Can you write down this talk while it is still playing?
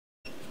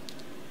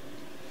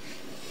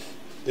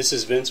This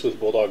is Vince with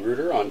Bulldog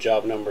Rooter on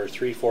job number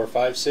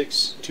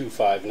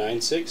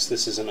 34562596.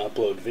 This is an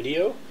upload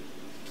video.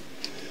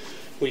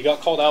 We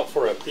got called out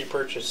for a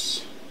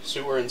pre-purchase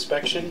sewer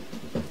inspection.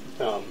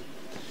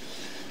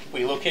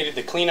 We located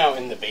the cleanout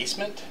in the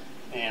basement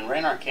and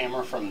ran our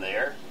camera from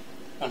there.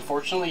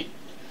 Unfortunately,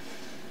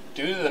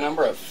 due to the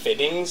number of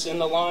fittings in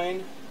the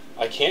line,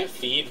 I can't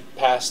feed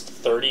past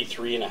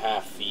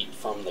 33.5 feet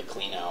from the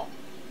cleanout.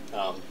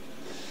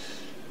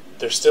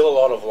 There's still a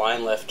lot of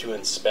line left to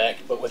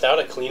inspect, but without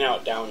a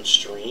cleanout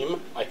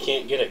downstream, I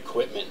can't get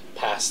equipment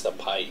past the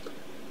pipe.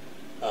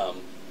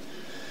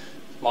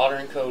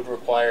 Modern code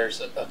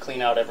requires a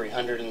cleanout every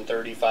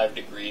 135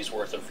 degrees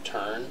worth of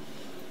turn,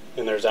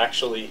 and there's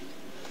actually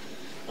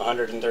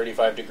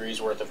 135 degrees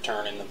worth of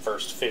turn in the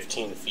first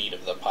 15 feet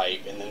of the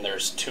pipe, and then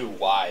there's 2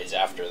 Ys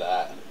after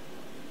that.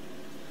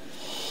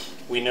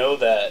 We know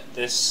that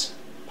this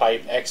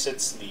pipe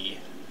exits the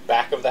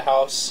back of the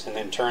house and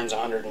then turns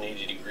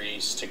 180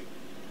 degrees to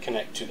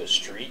connect to the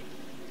street.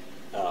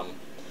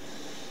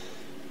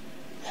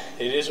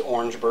 It is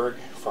Orangeburg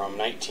from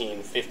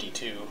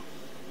 1952,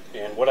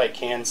 and what I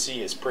can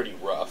see is pretty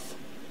rough.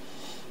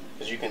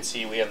 As you can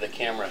see, we have the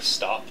camera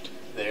stopped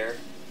there.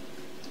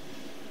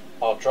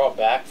 I'll draw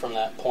back from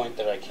that point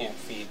that I can't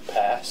feed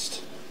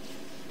past.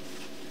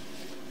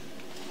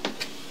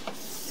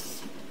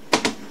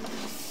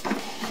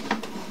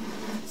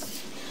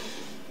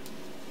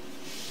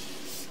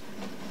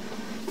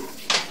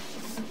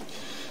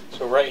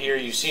 So right here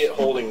you see it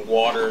holding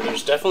water.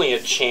 There's definitely a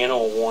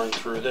channel worn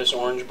through this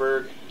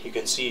Orangeburg. You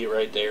can see it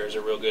right there is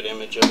a real good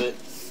image of it.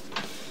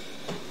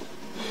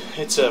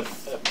 It's a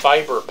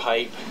fiber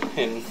pipe,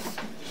 and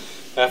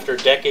after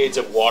decades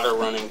of water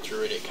running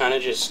through it, it kind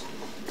of just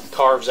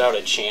carves out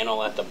a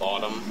channel at the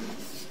bottom.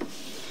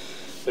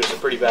 There's a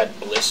pretty bad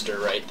blister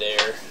right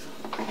there.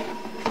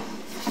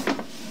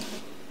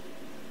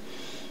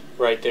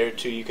 Right there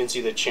too, you can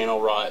see the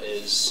channel rot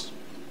is...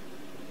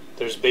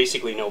 There's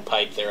basically no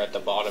pipe there at the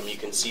bottom. You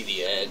can see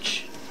the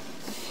edge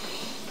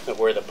of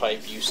where the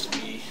pipe used to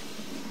be.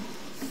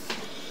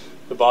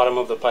 The bottom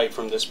of the pipe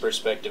from this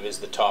perspective is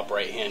the top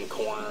right hand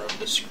corner of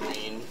the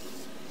screen.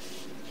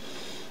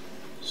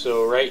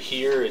 So right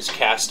here is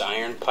cast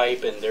iron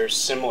pipe, and there's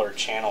similar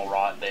channel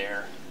rot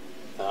there.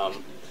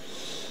 The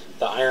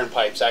iron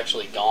pipe's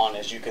actually gone.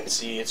 As you can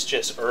see, it's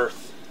just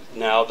earth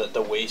now that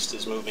the waste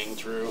is moving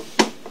through.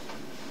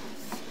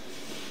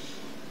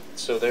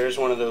 So there's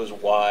one of those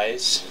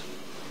Ys.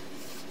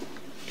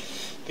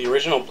 The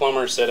original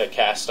plumber said a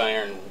cast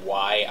iron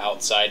Y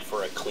outside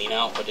for a clean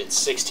out, but it's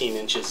 16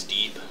 inches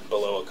deep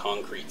below a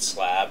concrete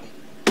slab.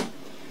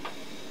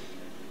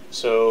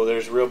 So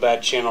there's real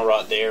bad channel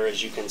rot there,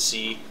 as you can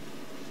see.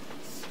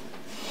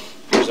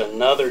 There's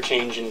another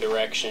change in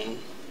direction.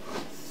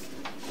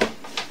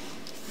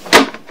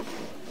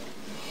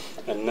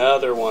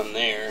 Another one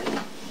there.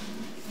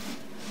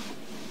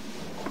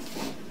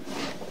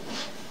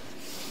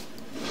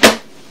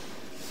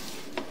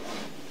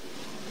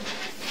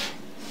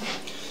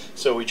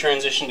 So we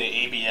transitioned to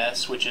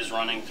ABS, which is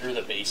running through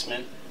the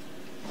basement.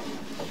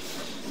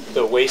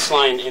 The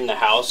waistline in the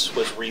house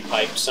was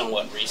repiped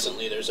somewhat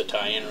recently. There's a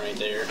tie-in right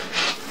there.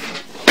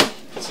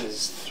 This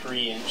is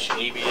 3-inch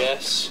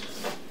ABS.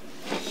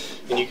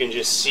 And you can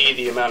just see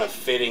the amount of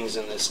fittings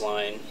in this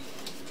line.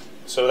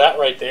 So that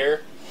right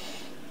there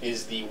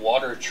is the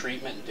water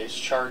treatment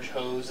discharge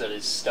hose that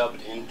is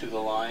stubbed into the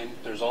line.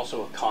 There's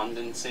also a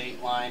condensate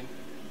line.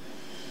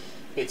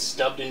 It's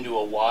stubbed into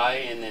a Y,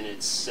 and then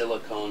it's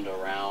siliconed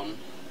around.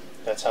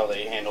 That's how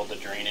they handle the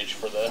drainage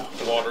for the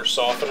water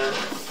softener.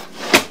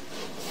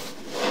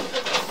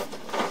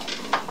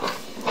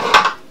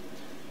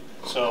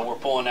 So we're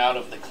pulling out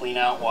of the clean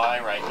out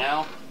Y right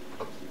now.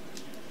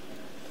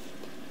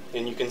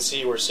 And you can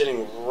see we're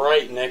sitting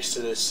right next to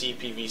the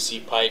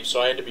CPVC pipe,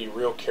 so I had to be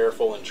real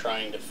careful in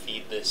trying to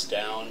feed this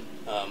down.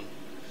 I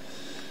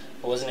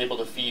wasn't able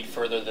to feed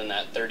further than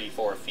that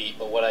 34 feet,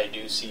 but what I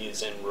do see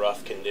is in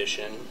rough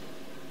condition.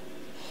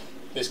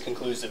 This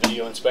concludes the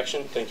video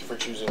inspection. Thank you for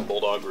choosing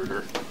Bulldog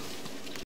Rooter.